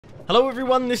Hello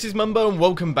everyone, this is Mumbo and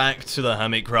welcome back to the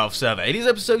Hermitcraft server. It is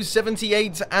episode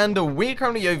 78 and we're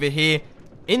currently over here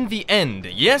in the end.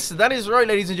 Yes, that is right,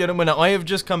 ladies and gentlemen. I have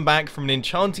just come back from an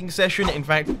enchanting session. In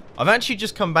fact, I've actually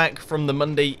just come back from the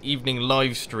Monday evening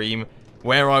live stream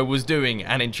where I was doing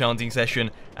an enchanting session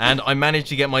and I managed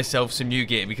to get myself some new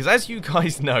gear because, as you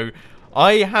guys know,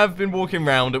 I have been walking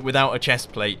around without a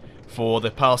chest plate for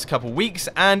the past couple weeks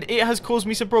and it has caused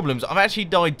me some problems. I've actually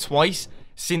died twice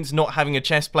since not having a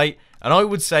chest plate, and I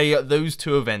would say those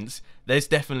two events, there's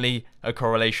definitely a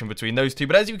correlation between those two.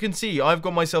 But as you can see, I've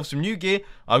got myself some new gear.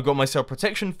 I've got myself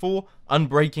protection 4,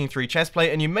 unbreaking 3 chest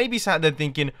plate, and you may be sat there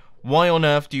thinking, why on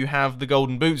earth do you have the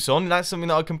golden boots on? That's something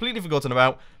that I've completely forgotten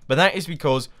about, but that is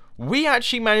because we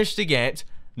actually managed to get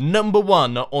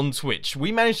 #1 on Twitch.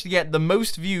 We managed to get the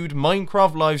most viewed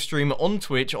Minecraft live stream on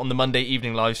Twitch on the Monday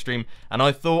evening live stream, and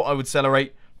I thought I would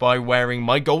celebrate by wearing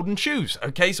my golden shoes.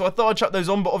 Okay, so I thought I'd chuck those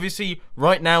on, but obviously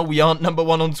right now we aren't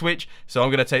 #1 on Twitch, so I'm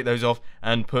going to take those off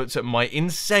and put my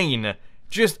insane,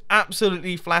 just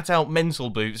absolutely flat out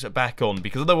mental boots back on,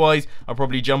 because otherwise I'll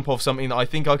probably jump off something that I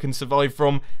think I can survive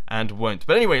from and won't.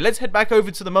 But anyway, let's head back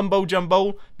over to the Mumbo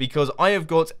Jumbo, because I have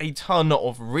got a ton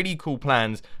of really cool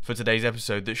plans for today's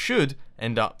episode that should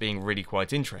end up being really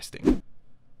quite interesting.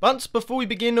 But before we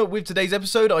begin with today's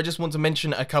episode, I just want to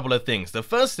mention a couple of things. The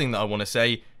first thing that I want to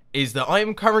say is that I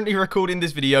am currently recording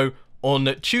this video on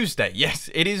Tuesday. Yes,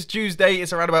 it is Tuesday.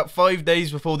 It's around about 5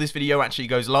 days before this video actually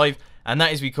goes live, and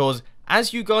that is because,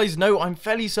 as you guys know, I'm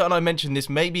fairly certain I mentioned this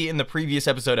maybe in the previous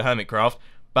episode of Hermitcraft,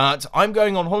 but I'm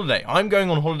going on holiday. I'm going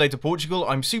on holiday to Portugal.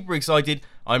 I'm super excited.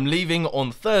 I'm leaving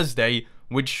on Thursday,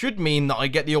 which should mean that I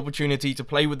get the opportunity to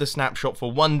play with the snapshot for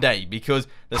 1 day, because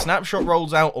the snapshot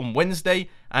rolls out on Wednesday,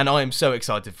 and I am so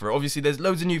excited for it. Obviously, there's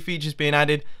loads of new features being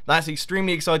added. That's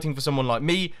extremely exciting for someone like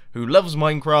me, who loves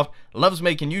Minecraft, loves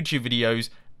making YouTube videos,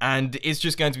 and it's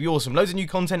just going to be awesome. Loads of new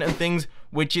content and things,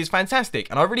 which is fantastic,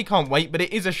 and I really can't wait. But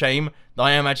it is a shame that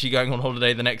I am actually going on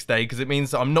holiday the next day, because it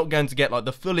means that I'm not going to get like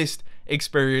the fullest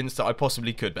experience that I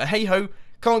possibly could. But hey ho,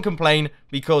 can't complain,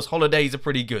 because holidays are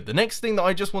pretty good. The next thing that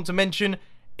I just want to mention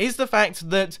is the fact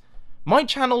that my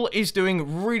channel is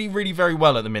doing really very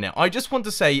well at the minute. I just want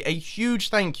to say a huge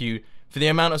thank you for the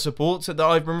amount of support that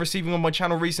I've been receiving on my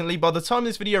channel recently. By the time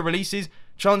this video releases,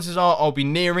 chances are I'll be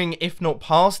nearing, if not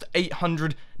past,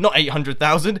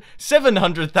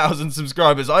 700,000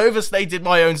 subscribers. I overstated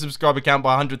my own subscriber count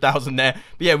by 100,000 there.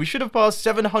 But yeah, we should have passed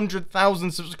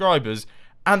 700,000 subscribers,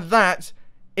 and that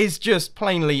is just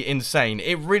plainly insane.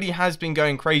 It really has been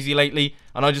going crazy lately,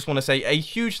 and I just want to say a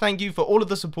huge thank you for all of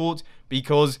the support,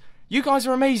 because you guys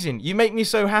are amazing. You make me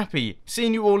so happy.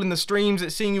 Seeing you all in the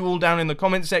streams, seeing you all down in the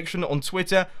comment section on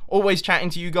Twitter, always chatting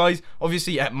to you guys,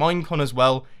 obviously at Minecon as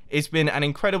well. It's been an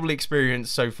incredible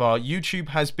experience so far. YouTube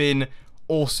has been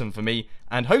awesome for me,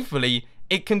 and hopefully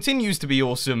it continues to be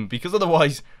awesome, because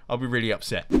otherwise I'll be really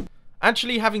upset.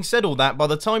 Actually, having said all that, by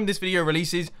the time this video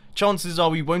releases, chances are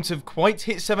we won't have quite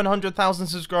hit 700,000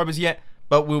 subscribers yet,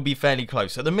 but we'll be fairly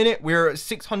close. At the minute, we're at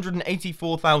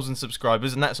 684,000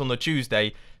 subscribers, and that's on the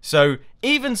Tuesday. So,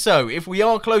 even so, if we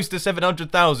are close to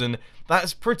 700,000,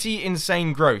 that's pretty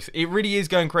insane growth. It really is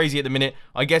going crazy at the minute.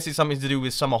 I guess it's something to do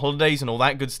with summer holidays and all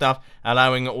that good stuff,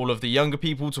 allowing all of the younger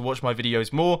people to watch my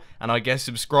videos more, and I guess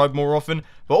subscribe more often.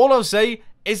 But all I'll say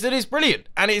is that it's brilliant,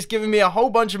 and it's given me a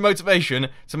whole bunch of motivation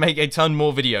to make a ton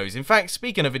more videos. In fact,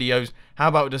 speaking of videos, how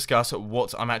about we discuss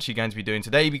what I'm actually going to be doing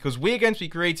today, because we're going to be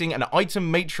creating an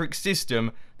item matrix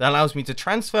system that allows me to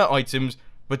transfer items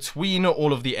between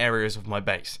all of the areas of my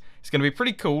base. It's going to be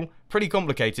pretty cool, pretty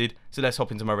complicated, so let's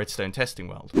hop into my redstone testing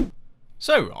world.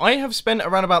 So, I have spent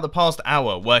around about the past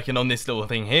hour working on this little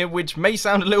thing here, which may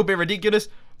sound a little bit ridiculous,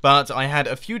 but I had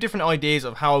a few different ideas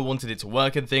of how I wanted it to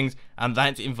work and things, and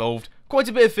that involved quite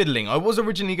a bit of fiddling. I was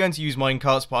originally going to use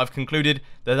minecarts, but I've concluded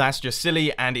that that's just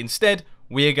silly, and instead,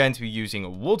 we are going to be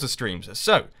using water streams.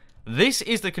 So, this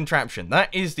is the contraption.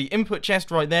 That is the input chest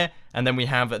right there, and then we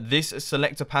have this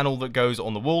selector panel that goes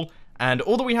on the wall, and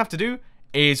all that we have to do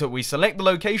is we select the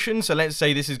location. So let's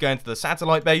say this is going to the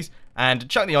satellite base, and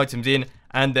chuck the items in,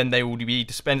 and then they will be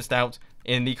dispensed out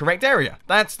in the correct area.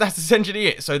 That's essentially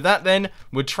it. So that then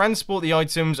would transport the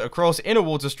items across in a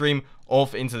water stream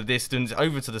off into the distance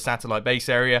over to the satellite base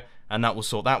area, and that will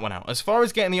sort that one out. As far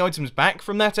as getting the items back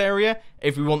from that area,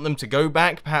 if we want them to go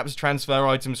back, perhaps transfer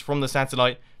items from the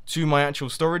satellite to my actual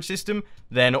storage system,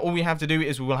 then all we have to do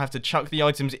is we will have to chuck the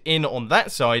items in on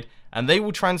that side, and they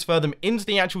will transfer them into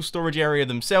the actual storage area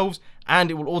themselves, and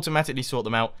it will automatically sort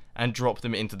them out and drop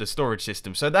them into the storage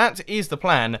system. So that is the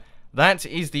plan. That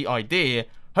is the idea.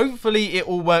 Hopefully it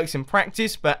all works in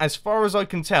practice, but as far as I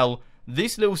can tell,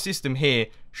 this little system here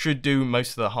should do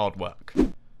most of the hard work.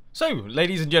 So,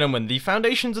 ladies and gentlemen, the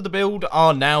foundations of the build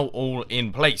are now all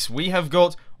in place. We have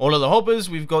got all of the hoppers,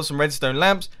 we've got some redstone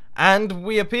lamps, and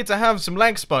we appear to have some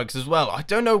lag spikes as well. I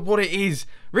don't know what it is.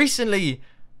 Recently,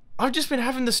 I've just been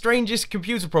having the strangest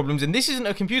computer problems, and this isn't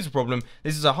a computer problem,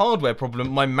 this is a hardware problem.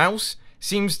 My mouse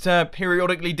seems to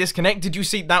periodically disconnect. Did you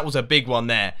see? That was a big one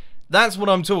there. That's what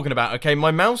I'm talking about, okay?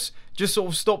 My mouse just sort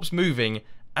of stops moving,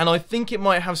 and I think it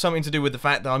might have something to do with the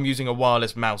fact that I'm using a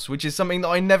wireless mouse, which is something that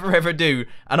I never ever do,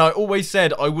 and I always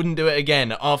said I wouldn't do it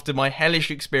again after my hellish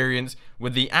experience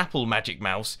with the Apple Magic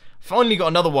Mouse. Finally got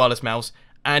another wireless mouse,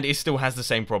 and it still has the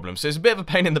same problem. So it's a bit of a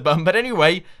pain in the bum, but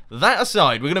anyway, that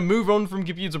aside, we're going to move on from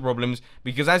computer problems,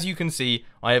 because as you can see,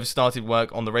 I have started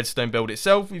work on the redstone build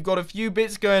itself. We've got a few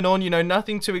bits going on, you know,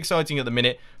 nothing too exciting at the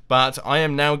minute, but I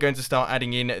am now going to start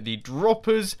adding in the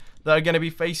droppers that are going to be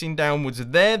facing downwards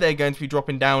there. They're going to be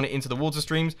dropping down into the water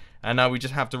streams, and now we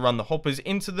just have to run the hoppers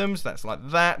into them, so that's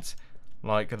like that,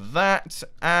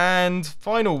 and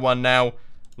final one now,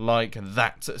 like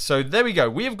that. So there we go,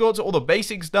 we have got all the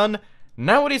basics done.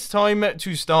 Now it is time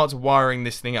to start wiring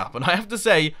this thing up, and I have to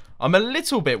say, I'm a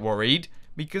little bit worried,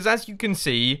 because as you can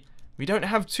see, we don't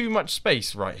have too much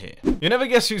space right here. You never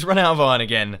guess who's run out of iron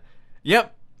again.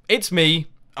 Yep, it's me.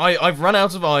 I've run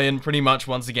out of iron pretty much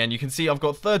once again. You can see I've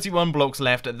got 31 blocks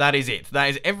left. That is it. That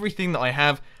is everything that I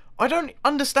have. I don't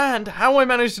understand how I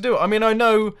managed to do it. I mean, I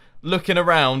know, looking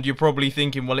around, you're probably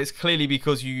thinking, well, it's clearly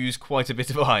because you use quite a bit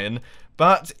of iron.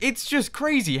 But it's just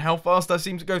crazy how fast I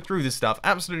seem to go through this stuff.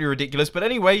 Absolutely ridiculous. But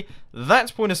anyway,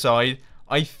 that point aside,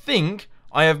 I think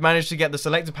I have managed to get the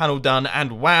selector panel done,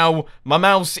 and wow, my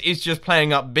mouse is just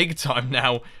playing up big time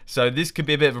now, so this could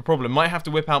be a bit of a problem. Might have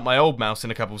to whip out my old mouse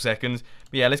in a couple seconds,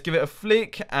 but yeah, let's give it a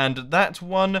flick, and that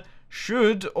one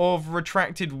should have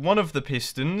retracted one of the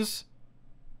pistons,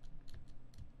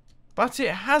 but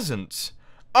it hasn't.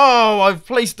 Oh, I've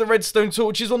placed the redstone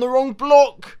torches on the wrong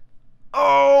block.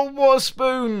 Oh, what a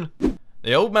spoon.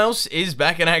 The old mouse is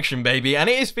back in action, baby, and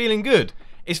it is feeling good.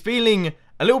 It's feeling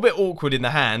a little bit awkward in the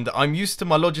hand. I'm used to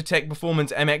my Logitech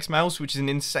Performance MX mouse, which is an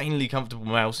insanely comfortable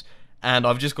mouse, and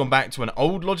I've just gone back to an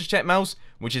old Logitech mouse,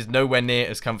 which is nowhere near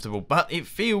as comfortable, but it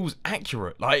feels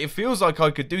accurate. Like, it feels like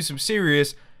I could do some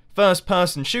serious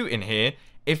first-person shooting here.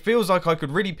 It feels like I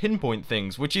could really pinpoint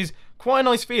things, which is quite a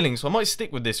nice feeling, so I might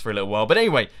stick with this for a little while. But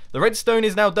anyway, the redstone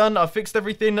is now done. I've fixed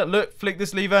everything. Look, flick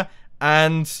this lever,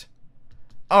 and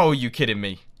oh, are you kidding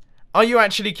me? Are you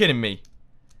actually kidding me?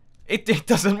 It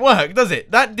doesn't work, does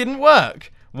it? That didn't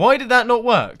work. Why did that not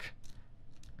work?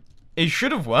 It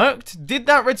should have worked. Did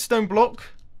that redstone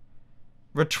block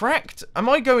retract? Am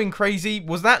I going crazy?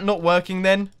 Was that not working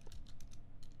then?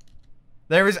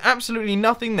 There is absolutely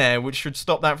nothing there which should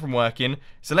stop that from working.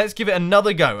 So let's give it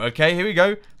another go, okay? Here we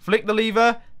go. Flick the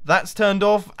lever. That's turned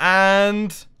off,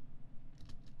 and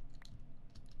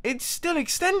it's still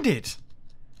extended.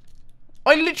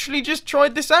 I literally just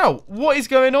tried this out. What is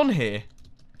going on here?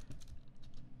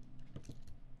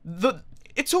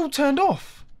 It's all turned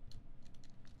off.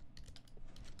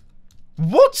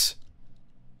 What?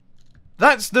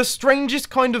 That's the strangest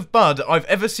kind of bud I've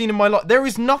ever seen in my life. There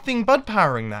is nothing bud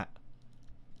powering that.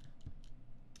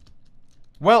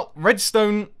 Well,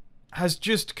 redstone has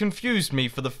just confused me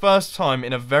for the first time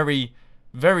in a very,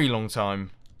 very long time.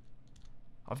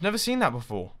 I've never seen that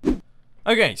before.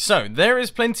 Okay, so there is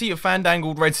plenty of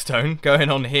fandangled redstone going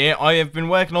on here. I have been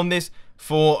working on this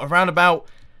for around about,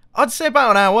 I'd say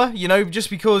about an hour, you know, just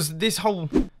because this whole...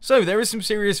 So, there is some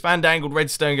serious fandangled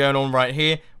redstone going on right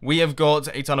here. We have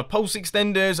got a ton of pulse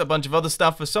extenders, a bunch of other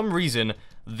stuff. For some reason,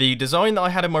 the design that I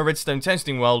had in my redstone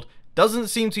testing world doesn't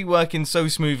seem to be working so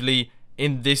smoothly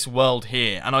in this world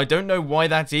here. And I don't know why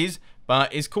that is,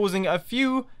 but it's causing a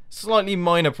few slightly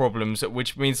minor problems,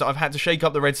 which means that I've had to shake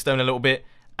up the redstone a little bit.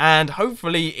 And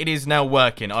hopefully it is now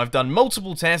working. I've done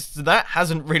multiple tests. That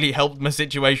hasn't really helped my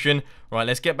situation. Right,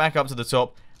 let's get back up to the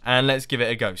top and let's give it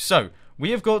a go. So,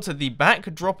 we have got the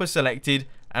back dropper selected,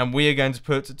 and we are going to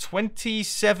put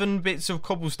 27 bits of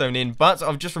cobblestone in, but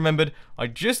I've just remembered I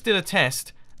just did a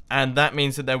test, and that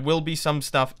means that there will be some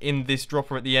stuff in this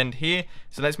dropper at the end here.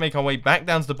 So let's make our way back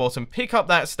down to the bottom, pick up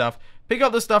that stuff, pick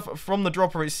up the stuff from the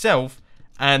dropper itself,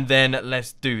 and then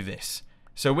let's do this.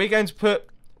 So we're going to put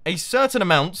a certain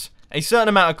amount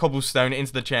of cobblestone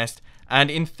into the chest, and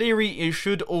in theory it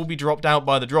should all be dropped out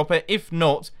by the dropper. If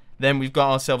not, then we've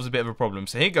got ourselves a bit of a problem.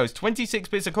 So here goes, 26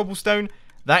 bits of cobblestone.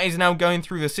 That is now going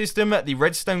through the system. The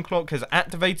redstone clock has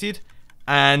activated,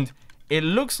 and it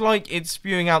looks like it's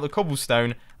spewing out the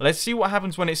cobblestone. Let's see what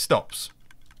happens when it stops.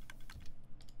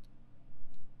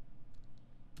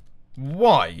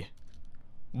 Why?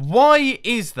 Why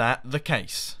is that the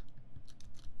case?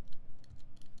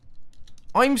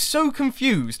 I'm so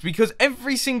confused because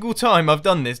every single time I've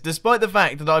done this, despite the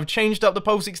fact that I've changed up the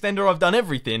pulse extender, I've done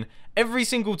everything, every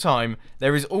single time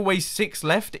there is always 6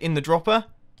 left in the dropper,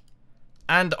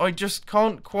 and I just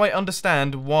can't quite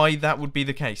understand why that would be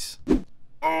the case.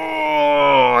 Oh,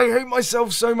 I hate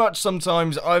myself so much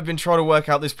sometimes. I've been trying to work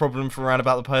out this problem for around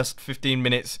about the past 15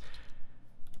 minutes.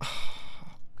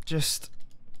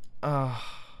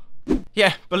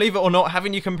 Yeah, believe it or not,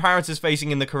 having your comparators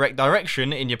facing in the correct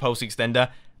direction in your pulse extender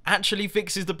actually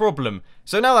fixes the problem.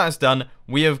 So now that's done,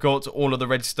 we have got all of the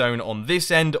redstone on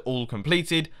this end all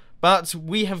completed, but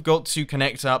we have got to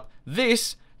connect up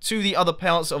this to the other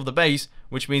parts of the base,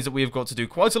 which means that we have got to do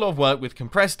quite a lot of work with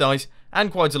compressed ice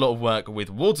and quite a lot of work with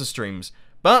water streams.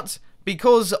 But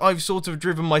because I've sort of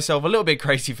driven myself a little bit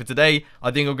crazy for today, I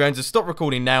think I'm going to stop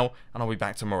recording now and I'll be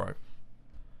back tomorrow.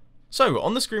 So,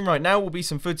 on the screen right now will be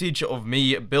some footage of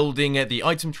me building the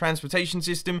item transportation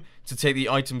system to take the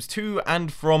items to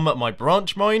and from my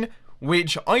branch mine,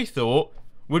 which I thought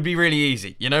would be really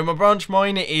easy. You know, my branch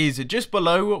mine is just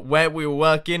below where we were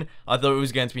working. I thought it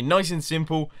was going to be nice and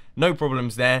simple, no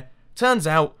problems there. Turns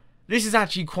out, this is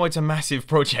actually quite a massive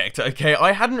project, okay?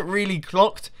 I hadn't really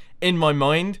clocked in my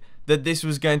mind that this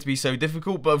was going to be so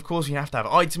difficult, but of course we have to have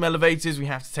item elevators, we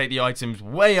have to take the items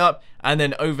way up and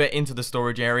then over into the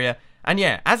storage area. And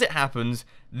yeah, as it happens,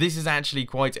 this is actually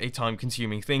quite a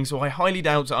time-consuming thing, so I highly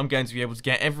doubt that I'm going to be able to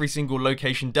get every single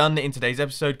location done in today's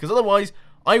episode, because otherwise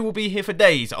I will be here for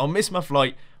days. I'll miss my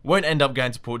flight, won't end up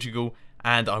going to Portugal,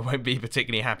 and I won't be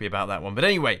particularly happy about that one. But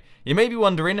anyway, you may be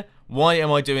wondering, why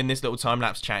am I doing this little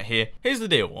time-lapse chat here? Here's the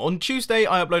deal. On Tuesday,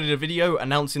 I uploaded a video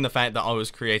announcing the fact that I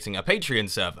was creating a Patreon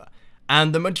server.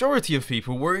 And the majority of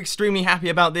people were extremely happy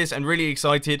about this and really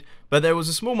excited, but there was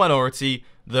a small minority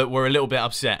that were a little bit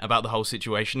upset about the whole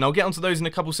situation. I'll get onto those in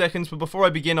a couple seconds, but before I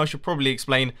begin, I should probably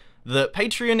explain that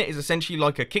Patreon is essentially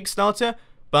like a Kickstarter,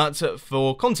 but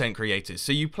for content creators.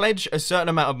 So you pledge a certain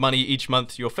amount of money each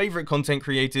month to your favorite content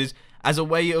creators as a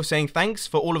way of saying thanks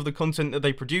for all of the content that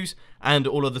they produce and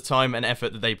all of the time and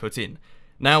effort that they put in.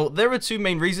 Now, there are two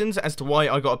main reasons as to why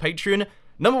I got a Patreon.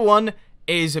 Number one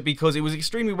is because it was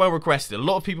extremely well requested. A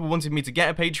lot of people wanted me to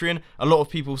get a Patreon. A lot of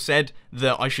people said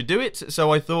that I should do it.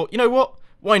 So I thought, you know what?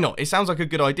 Why not? It sounds like a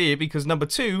good idea because number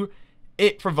two,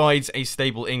 it provides a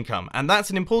stable income. And that's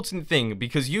an important thing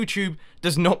because YouTube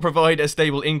does not provide a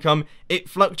stable income. It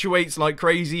fluctuates like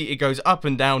crazy. It goes up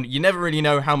and down. You never really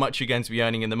know how much you're going to be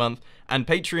earning in the month. And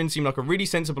Patreon seemed like a really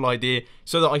sensible idea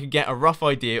so that I could get a rough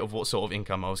idea of what sort of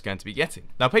income I was going to be getting.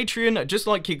 Now, Patreon, just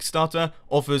like Kickstarter,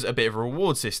 offers a bit of a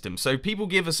reward system. So people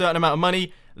give a certain amount of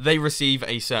money, they receive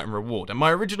a certain reward. And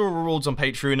my original rewards on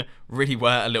Patreon really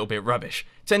were a little bit rubbish.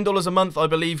 $10 a month, I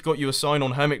believe, got you a sign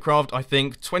on Hermitcraft. I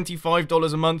think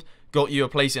 $25 a month got you a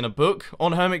place in a book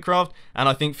on Hermitcraft. And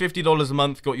I think $50 a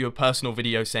month got you a personal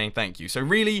video saying thank you. So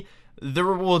really, the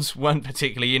rewards weren't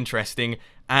particularly interesting.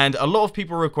 And a lot of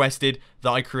people requested that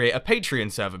I create a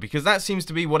Patreon server because that seems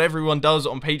to be what everyone does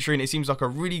on Patreon. It seems like a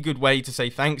really good way to say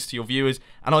thanks to your viewers.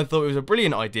 And I thought it was a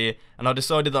brilliant idea. And I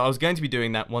decided that I was going to be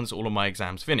doing that once all of my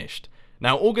exams finished.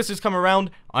 Now, August has come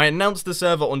around, I announced the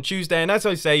server on Tuesday, and as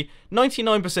I say,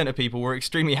 99% of people were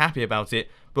extremely happy about it,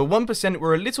 but 1%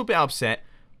 were a little bit upset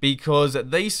because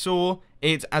they saw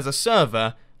it as a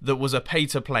server that was a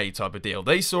pay-to-play type of deal.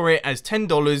 They saw it as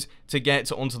 $10 to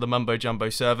get onto the Mumbo Jumbo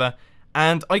server,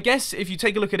 and I guess if you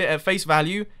take a look at it at face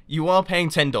value, you are paying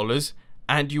 $10,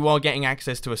 and you are getting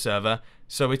access to a server,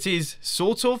 so it is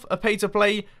sort of a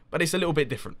pay-to-play, but it's a little bit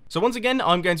different. So once again,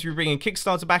 I'm going to be bringing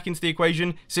Kickstarter back into the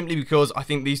equation simply because I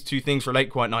think these two things relate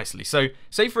quite nicely. So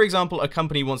say for example, a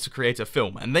company wants to create a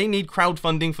film and they need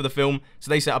crowdfunding for the film. So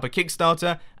they set up a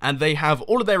Kickstarter and they have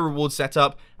all of their rewards set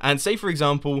up. And say for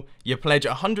example, you pledge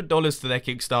 $100 to their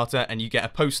Kickstarter and you get a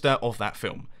poster of that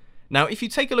film. Now, if you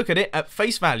take a look at it at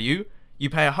face value, you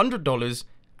pay $100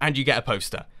 and you get a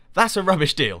poster. That's a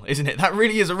rubbish deal, isn't it? That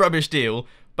really is a rubbish deal.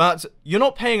 But you're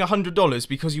not paying $100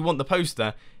 because you want the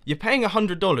poster. You're paying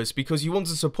 $100 because you want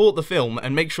to support the film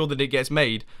and make sure that it gets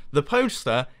made. The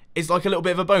poster is like a little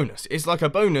bit of a bonus. It's like a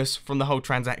bonus from the whole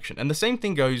transaction. And the same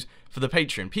thing goes for the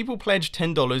Patreon. People pledge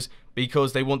 $10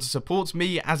 because they want to support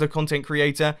me as a content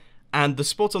creator, and the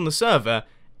spot on the server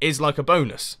is like a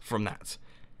bonus from that.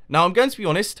 Now, I'm going to be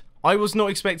honest, I was not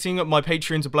expecting my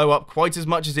Patreon to blow up quite as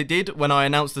much as it did when I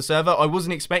announced the server. I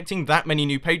wasn't expecting that many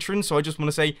new patrons, so I just want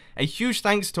to say a huge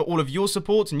thanks to all of your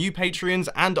support, new Patreons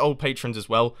and old patrons as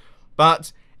well.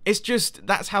 But it's just,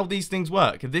 that's how these things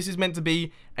work. This is meant to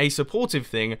be a supportive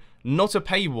thing, not a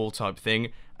paywall type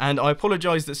thing, and I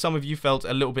apologise that some of you felt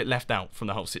a little bit left out from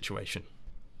the whole situation.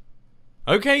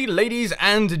 Okay, ladies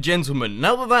and gentlemen,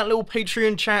 now that that little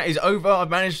Patreon chat is over, I've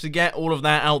managed to get all of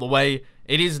that out of the way.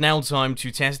 it is now time to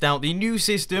test out the new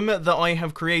system that I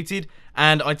have created.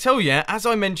 And I tell you, as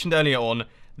I mentioned earlier on,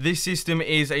 this system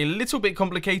is a little bit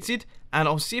complicated, and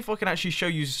I'll see if I can actually show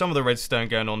you some of the redstone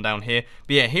going on down here.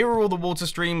 But yeah, here are all the water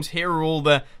streams, here are all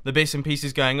the bits and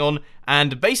pieces going on,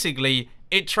 and basically,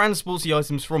 it transports the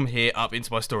items from here up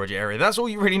into my storage area. That's all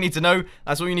you really need to know.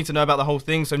 That's all you need to know about the whole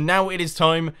thing. So now it is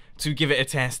time to give it a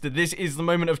test. This is the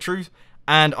moment of truth,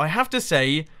 and I have to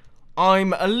say,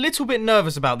 I'm a little bit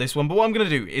nervous about this one, but what I'm going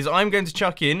to do is I'm going to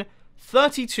chuck in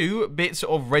 32 bits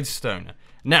of redstone.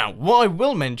 Now, what I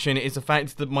will mention is the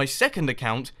fact that my second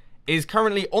account is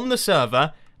currently on the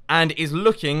server and is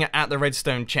looking at the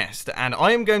redstone chest, and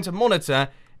I am going to monitor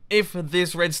if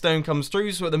this redstone comes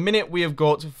through. So at the minute we have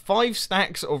got 5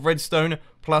 stacks of redstone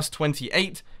plus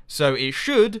 28, so it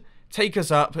should take us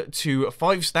up to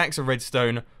 5 stacks of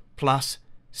redstone plus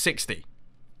 60.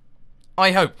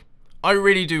 I hope. I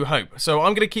really do hope. So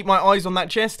I'm going to keep my eyes on that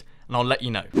chest and I'll let you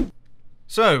know.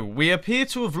 So we appear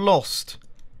to have lost.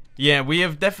 Yeah, we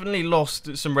have definitely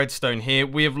lost some redstone here.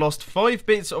 We have lost 5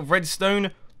 bits of redstone,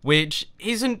 which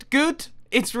isn't good.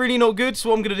 It's really not good. So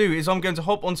what I'm going to do is I'm going to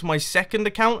hop onto my second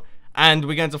account and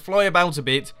we're going to fly about a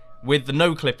bit with the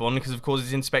no clip on, because of course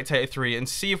it's in Spectator 3, and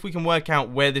see if we can work out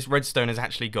where this redstone has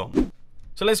actually gone.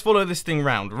 So let's follow this thing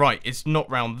round. Right, it's not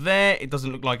round there. It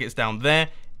doesn't look like it's down there.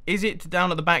 Is it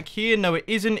down at the back here? No, it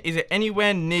isn't. Is it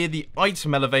anywhere near the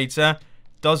item elevator?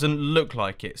 Doesn't look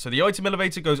like it. So the item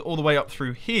elevator goes all the way up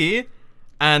through here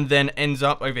and then ends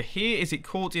up over here. Is it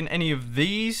caught in any of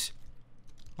these?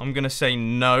 I'm going to say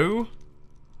no.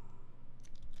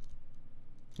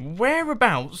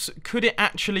 Whereabouts could it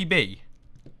actually be?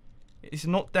 It's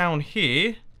not down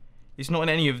here. It's not in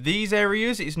any of these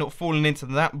areas. It's not fallen into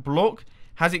that block.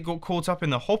 Has it got caught up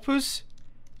in the hoppers?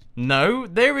 No,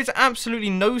 there is absolutely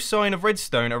no sign of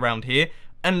redstone around here,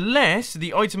 unless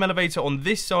the item elevator on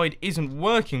this side isn't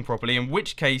working properly, in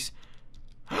which case...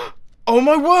 Oh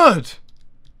my word!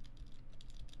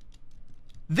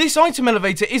 This item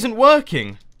elevator isn't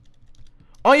working!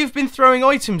 I have been throwing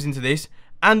items into this,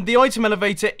 and the item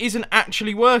elevator isn't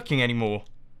actually working anymore.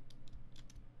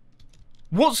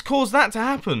 What's caused that to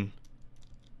happen?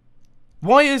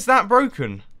 Why is that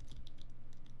broken?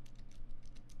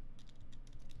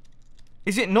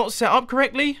 Is it not set up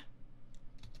correctly?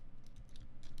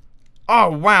 Oh,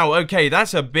 wow, okay,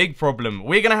 that's a big problem.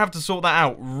 We're going to have to sort that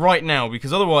out right now,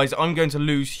 because otherwise I'm going to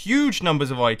lose huge numbers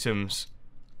of items.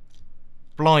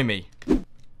 Blimey.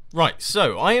 Right,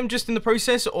 so I am just in the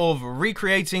process of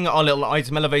recreating our little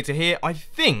item elevator here. I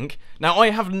think, now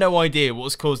I have no idea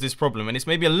what's caused this problem, and it's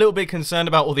maybe a little bit concerned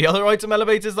about all the other item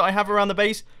elevators that I have around the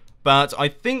base, but I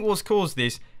think what's caused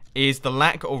this is the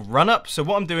lack of run-up. So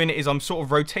what I'm doing is I'm sort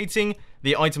of rotating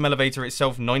the item elevator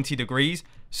itself 90 degrees,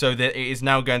 so that it is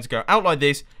now going to go out like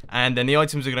this, and then the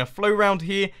items are going to flow around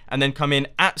here and then come in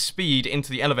at speed into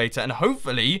the elevator and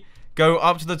hopefully go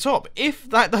up to the top. If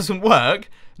that doesn't work,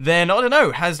 then I don't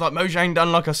know, has like Mojang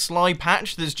done like a sly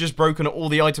patch that's just broken all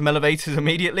the item elevators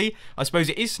immediately? I suppose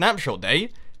it is snapshot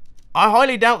day. I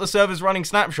highly doubt the server's running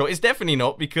snapshot. It's definitely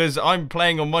not, because I'm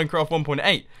playing on Minecraft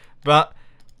 1.8, but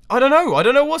I don't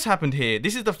know what's happened here.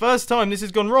 This is the first time this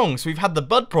has gone wrong. So we've had the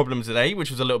bud problem today, which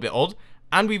was a little bit odd,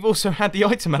 and we've also had the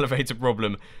item elevator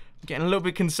problem. I'm getting a little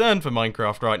bit concerned for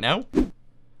Minecraft right now.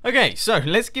 Okay, so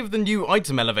let's give the new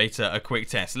item elevator a quick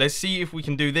test. Let's see if we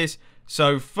can do this.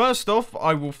 So first off,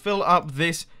 I will fill up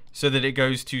this so that it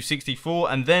goes to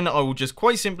 64, and then I will just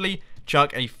quite simply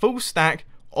chuck a full stack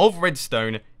of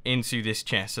redstone into this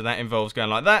chest. So that involves going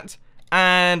like that,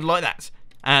 and like that.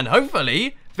 And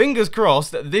hopefully, fingers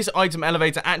crossed, this item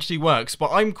elevator actually works.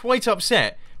 But I'm quite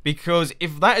upset, because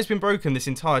if that has been broken this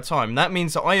entire time, that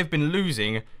means that I have been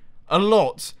losing a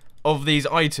lot of these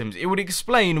items. It would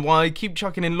explain why I keep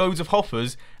chucking in loads of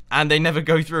hoppers and they never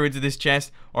go through into this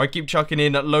chest, or I keep chucking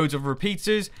in loads of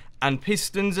repeaters and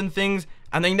pistons and things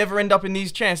and they never end up in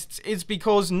these chests. It's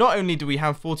because not only do we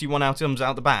have 41 items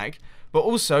out the back, but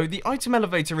also the item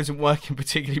elevator isn't working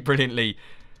particularly brilliantly.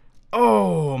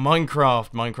 Oh,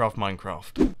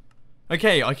 Minecraft.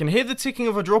 Okay, I can hear the ticking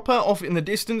of a dropper off in the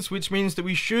distance, which means that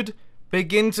we should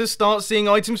begin to start seeing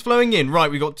items flowing in. Right,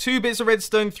 we got 2 bits of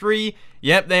redstone, 3.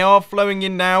 Yep, they are flowing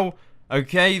in now.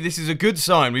 Okay, this is a good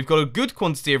sign. We've got a good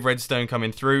quantity of redstone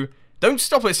coming through. Don't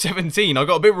stop at 17. I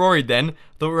got a bit worried then.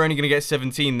 Thought we were only going to get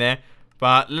 17 there.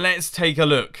 But let's take a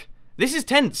look. This is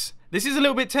tense. This is a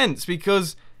little bit tense,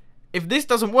 because if this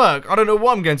doesn't work, I don't know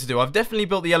what I'm going to do. I've definitely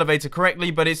built the elevator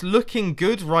correctly, but it's looking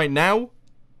good right now.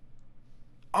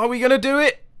 Are we going to do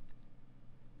it?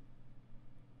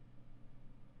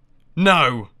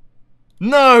 No.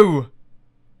 No!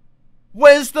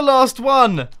 Where's the last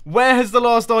one? Where has the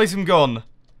last item gone?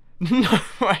 No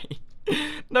way.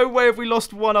 No way have we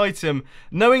lost one item.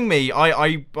 Knowing me,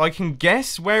 I can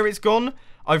guess where it's gone.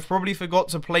 I've probably forgot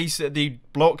to place the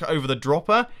block over the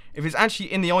dropper. If it's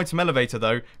actually in the item elevator,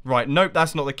 though... Right, nope,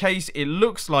 that's not the case. It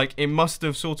looks like it must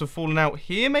have sort of fallen out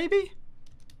here, maybe?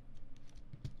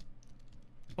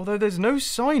 Although there's no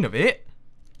sign of it.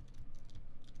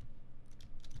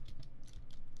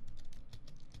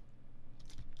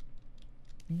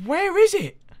 Where is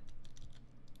it?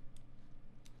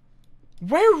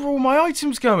 Where are all my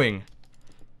items going?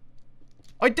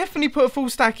 I definitely put a full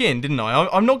stack in, didn't I?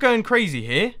 I'm not going crazy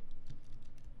here.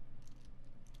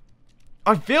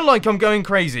 I feel like I'm going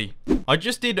crazy. I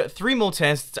just did 3 more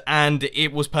tests and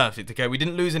it was perfect, okay? We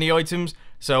didn't lose any items,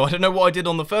 so I don't know what I did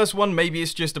on the first one. Maybe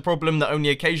it's just a problem that only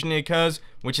occasionally occurs,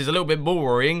 which is a little bit more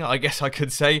worrying, I guess I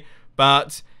could say.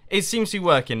 But it seems to be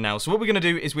working now. So what we're going to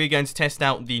do is we're going to test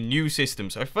out the new system.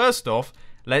 So first off,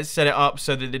 let's set it up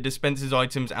so that it dispenses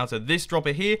items out of this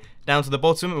dropper here down to the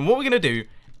bottom. And what we're going to do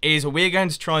is we're going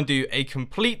to try and do a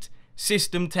complete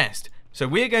system test. So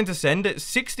we're going to send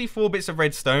 64 bits of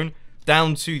redstone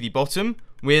down to the bottom.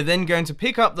 We're then going to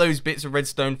pick up those bits of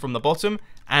redstone from the bottom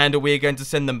and we're going to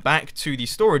send them back to the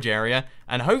storage area,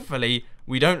 and hopefully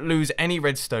we don't lose any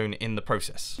redstone in the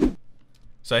process.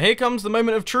 So here comes the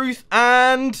moment of truth,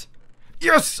 and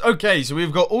yes! Okay, so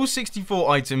we've got all 64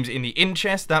 items in the in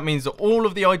chest. That means that all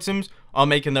of the items are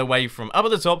making their way from up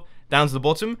at the top down to the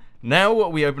bottom. Now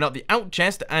we open up the out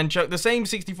chest and chuck the same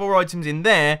 64 items in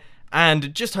there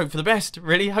and just hope for the best,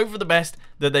 really. Hope for the best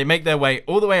that they make their way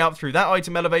all the way up through that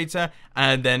item elevator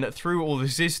and then through all the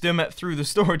system, through the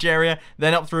storage area,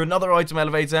 then up through another item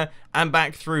elevator and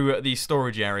back through the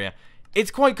storage area.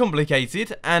 It's quite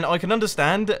complicated, and I can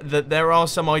understand that there are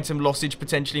some item lossage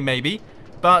potentially, maybe,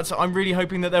 but I'm really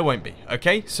hoping that there won't be.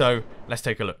 Okay, so let's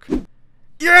take a look.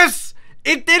 Yes!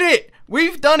 It did it!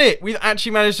 We've done it! We've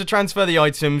actually managed to transfer the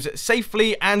items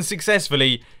safely and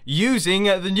successfully using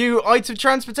the new item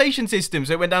transportation system.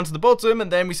 So it went down to the bottom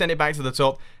and then we sent it back to the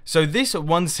top. So this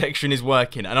one section is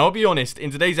working. And I'll be honest, in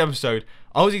today's episode,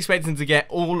 I was expecting to get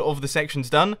all of the sections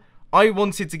done. I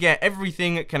wanted to get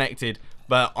everything connected,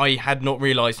 but I had not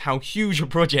realized how huge a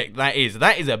project that is.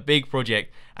 That is a big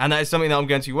project, and that is something that I'm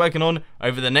going to be working on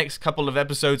over the next couple of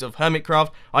episodes of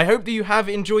Hermitcraft. I hope that you have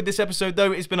enjoyed this episode,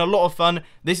 though. It's been a lot of fun.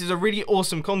 This is a really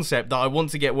awesome concept that I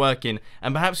want to get working,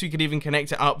 and perhaps we could even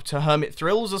connect it up to Hermit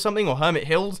Thrills or something, or Hermit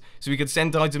Hills, so we could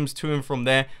send items to and from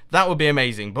there. That would be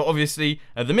amazing, but obviously,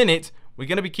 at the minute, we're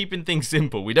going to be keeping things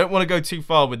simple. We don't want to go too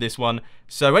far with this one.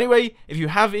 So anyway, if you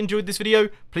have enjoyed this video,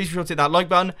 please be sure to hit that like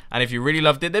button. And if you really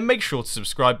loved it, then make sure to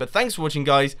subscribe. But thanks for watching,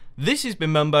 guys. This has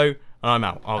been Mumbo, and I'm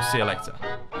out. I'll see you later.